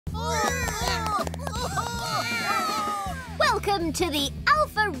Welcome to the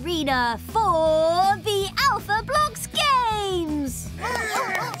Alpha Arena for the Alphablocks games!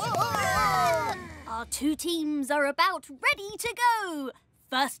 Our two teams are about ready to go.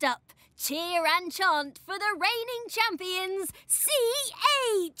 First up, cheer and chant for the reigning champions,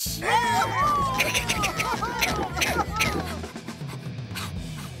 CH!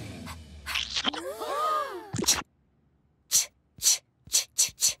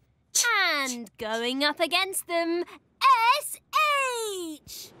 And going up against them, SH!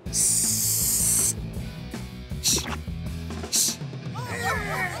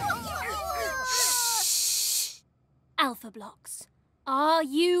 Alphablocks, are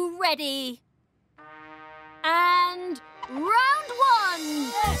you ready? And round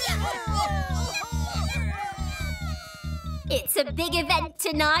one! It's a big event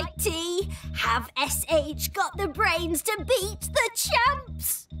tonight, T. Have SH got the brains to beat the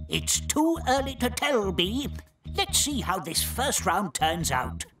champs? It's too early to tell, B. Let's see how this first round turns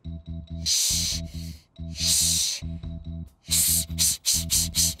out.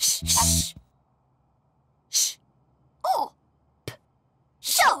 Oh!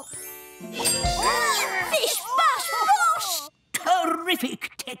 Shop! Fish bash bosh!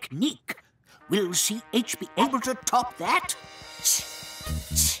 Terrific technique. Will CH be able to top that?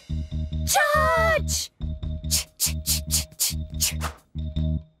 Charge!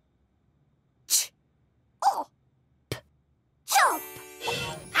 Oh! Chop!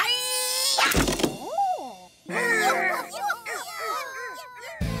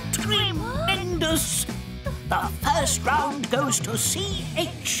 Tremendous! The first round goes to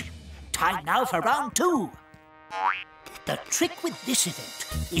CH. Time now for round two. The trick with this event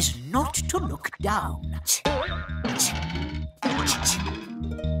is not to look down.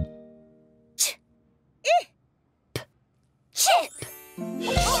 Chip!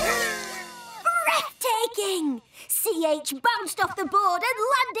 Breathtaking! CH bounced off the board and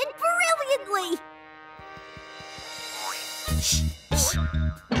landed brilliantly!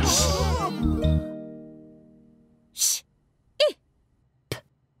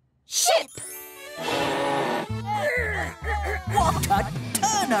 Ship! What a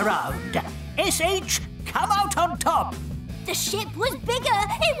turnaround! SH, come out on top! The ship was bigger!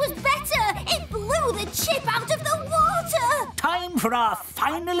 It was better! It blew the chip out of the water! Time for our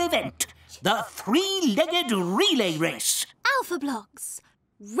final event, the three-legged relay race. Alphablocks,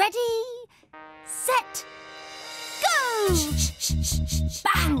 ready, set, go!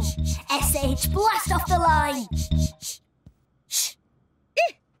 Bang! SH blast off the line!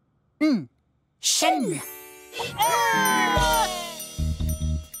 Shin!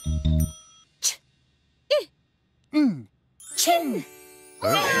 Chin!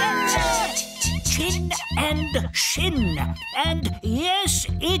 Chin and shin. And yes,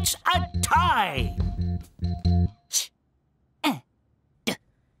 it's a tie.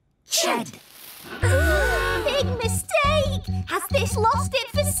 Chad! Big mistake! Has this lost it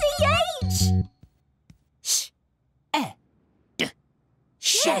for CH?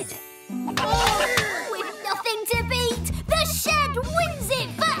 Shed. With nothing to beat, the shed wins it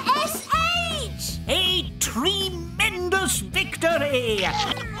for SH! A tremendous victory!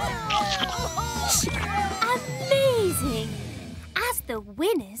 Amazing! As the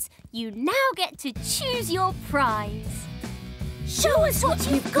winners, you now get to choose your prize. Show us what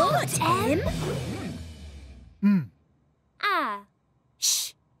you've got, M.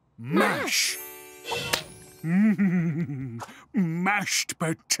 Mash. Mashed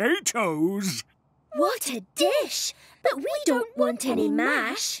potatoes. What a dish! But we don't want any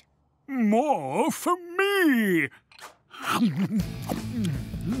mash. More for me.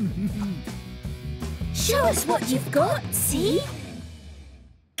 Show us what you've got, see?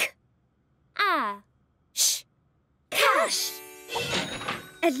 Cash!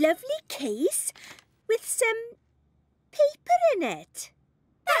 A lovely case with some paper in it.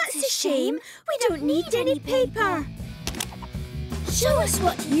 That's a shame. We don't need any paper. Show us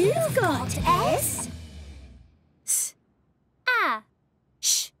what you've got, S.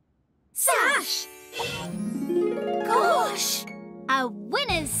 Sash! Gosh! A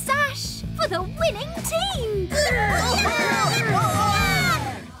winner's sash for the winning team!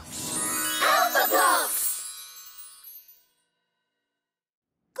 Alphablocks!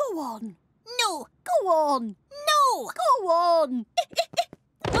 Go on. No. Go on. No. Go on.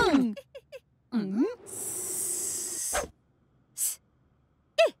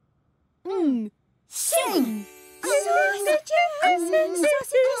 Sing.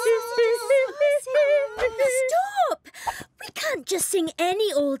 Stop! We can't just sing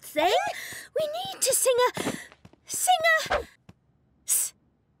any old thing. We need to sing a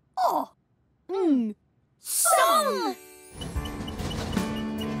song.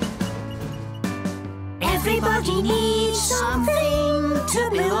 Everybody needs something to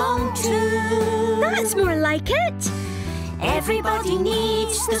belong to. That's more like it. Everybody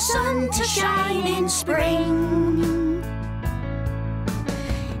needs the sun to shine in spring.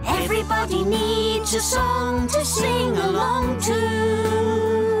 Everybody needs a song to sing along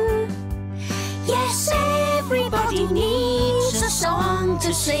to. Yes, everybody needs a song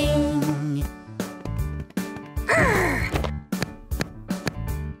to sing.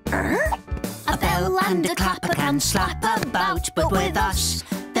 A bell and a clapper can slap about, but with us,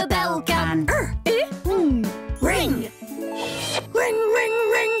 the bell can ring. Ring, ring,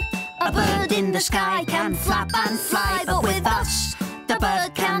 ring. A bird in the sky can flap and fly, but with us, the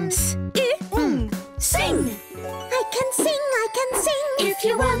bird can sing. I can sing. If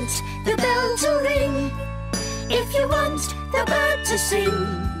you want the bell to ring, if you want the bird to sing,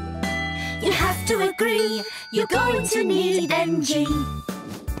 you have to agree you're going to need NG.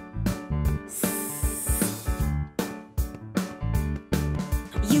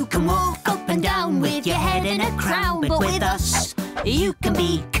 You can walk up and down with your head in a crown, but with us, you can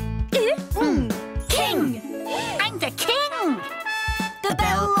be king. I'm the king. The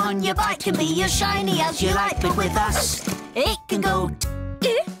bell on your bike can be as shiny as you like, but with us, it can go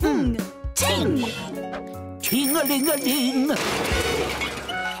ting. Ting-a-ling-a-ling.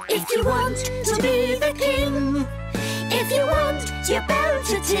 If you want to be the king, if you want your bell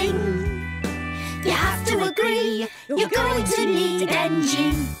to ting, you have to agree you're going to need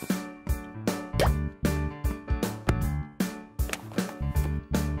NG.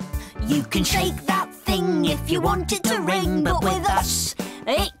 You can shake that thing if you want it to ring, but with us,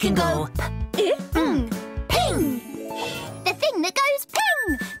 it can go ping. The thing that goes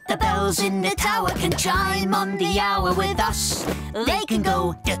ping. The bells in the tower can chime on the hour. With us, they can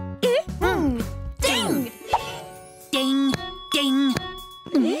go ding. Ding, ding.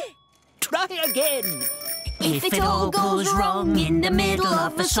 Try again. If it all goes wrong in the middle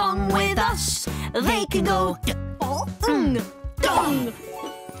of a song, with us, they can go dong.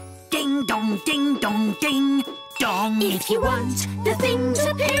 Ding dong, ding dong, ding dong. If you want the thing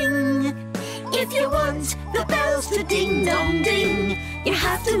to ping, if you want the bells to ding dong ding, you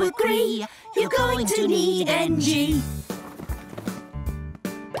have to agree you're going to need NG.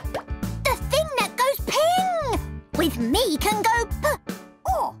 The thing that goes ping with me can go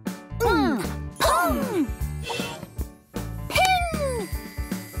pong. Ping pong. Ping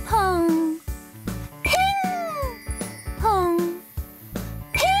pong. Ping pong.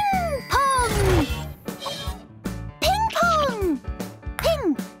 Ping pong.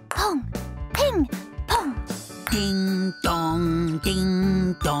 Ping pong. Ping pong. Ding dong,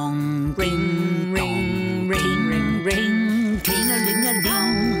 ding dong, ring ring ring ring ring,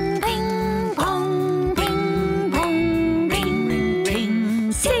 ting-a-ling-a-ling, ping pong, ping pong, ring ring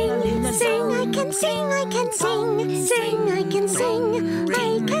ring. Sing, sing, I can sing, I can sing, sing, I can sing,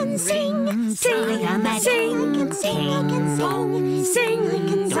 I can sing, sing, I can sing, I can sing, I can sing, sing, I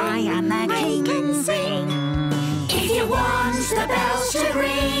can sing, I can sing. If you want the bells to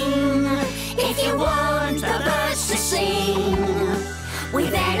ring, if you want the birds to sing,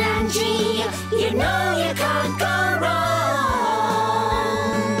 with NG, you know you can't go wrong.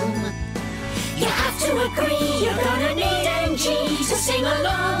 You have to agree you're gonna need NG to sing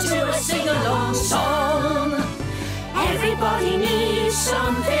along to a sing-along song. Everybody needs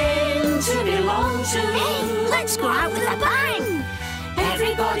something to belong to. Hey, let's go out with a bang!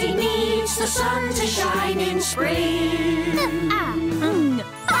 Everybody needs the sun to shine in spring. Bang!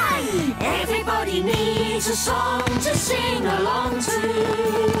 Everybody needs a song to sing along to.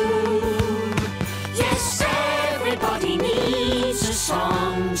 Yes, everybody needs a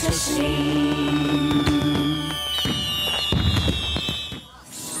song to sing.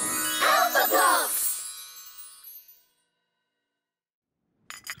 Alphablocks!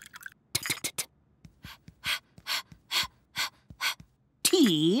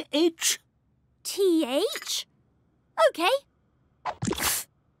 T-H. TH? Okay.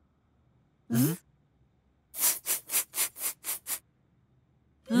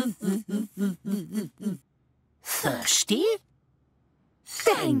 Thirsty?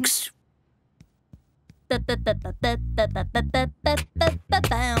 Thanks.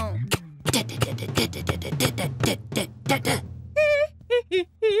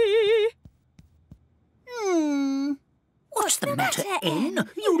 What's the matter, N?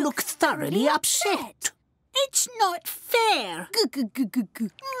 You look thoroughly upset. It's not fair.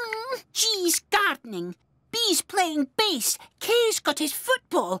 G's gardening, B's playing bass, K's got his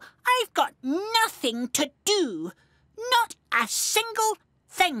football. I've got nothing to do. Not a single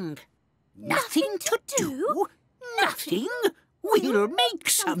thing. Nothing to do? Nothing? We'll make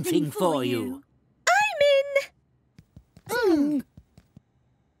something for you. I'm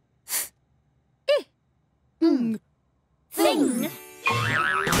Thing.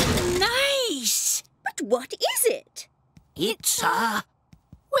 Nice! But what is it? It's a...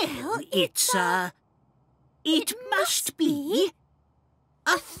 Well, it's a... It must be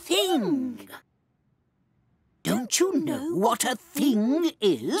a thing. Don't you know what a thing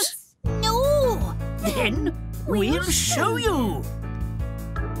is? No! Then we'll show you.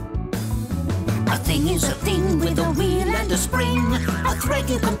 A thing is a thing with a wheel and a spring, a thread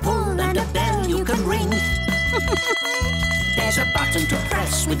you can pull and a bell you can ring. There's a button to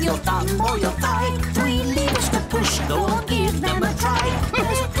press with your thumb or your thigh, 3 levers to push, go on, give them a try.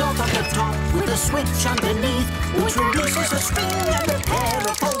 There's a clock on the top with a switch underneath, which releases a string and a pair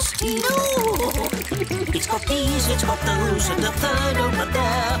of false teeth. It's got these, it's got those, and a third over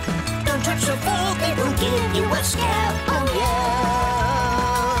there. Don't touch the fork, it will give you a scare. Oh yeah,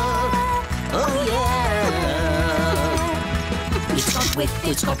 oh yeah. It's got width,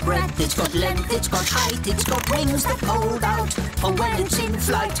 it's got breadth, it's got length, it's got height, it's got wings that hold out for when it's in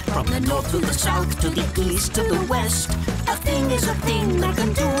flight. From the north to the south, to the east to the west, a thing is a thing that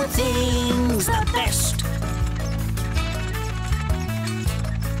can do things the best.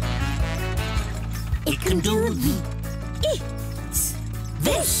 It can do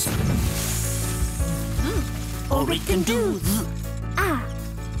this, or it can do that.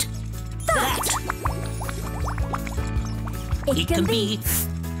 It can be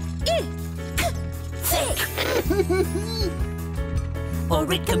thick,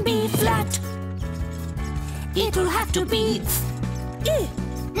 or it can be flat. It'll have to be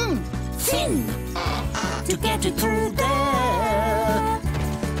thin to get it through there.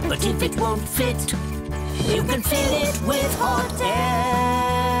 But if it won't fit, you can fill it with hot air.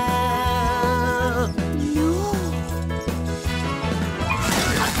 No.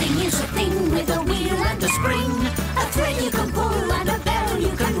 A thing is a thing with a wheel and a spring, a thread you can pull and a bell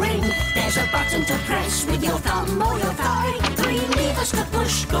you can ring. There's a button to press with your thumb or your thigh, 3 levers to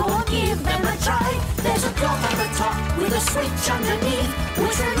push, go on, give them a try. There's a clock at the top with a switch underneath,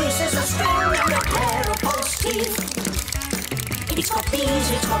 which releases a string and a pair of false teeth. It's got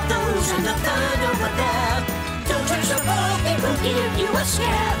these, it's got those, and a third over there. Don't touch the fork, it will give you a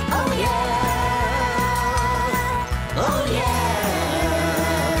scare. Oh yeah, oh yeah.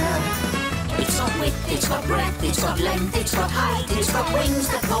 It's got width, it's got breadth, it's got length, it's got height, it's got wings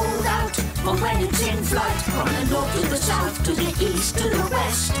that hold out for when it's in flight. From the north to the south, to the east to the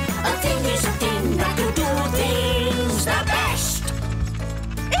west, a thing is a thing that can do things the best.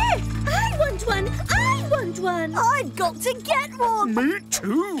 I want one! I want one! I've got to get one! Me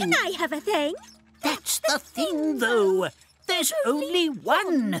too. Can I have a thing? That's the thing, though. There's only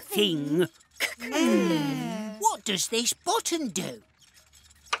one thing. What does this button do?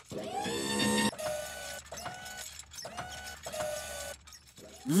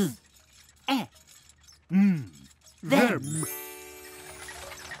 Them.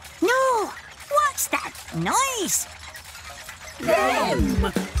 No! What's that noise?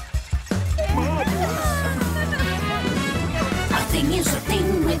 Them. A thing is a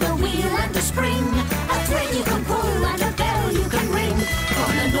thing with a wheel and a spring, a thread you can pull and a bell you can ring.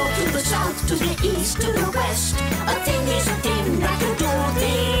 From the north to the south, to the east to the west, a thing is a thing that can do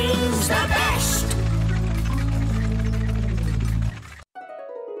things the best.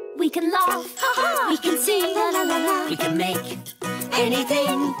 We can laugh, we can sing, We can make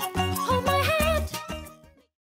anything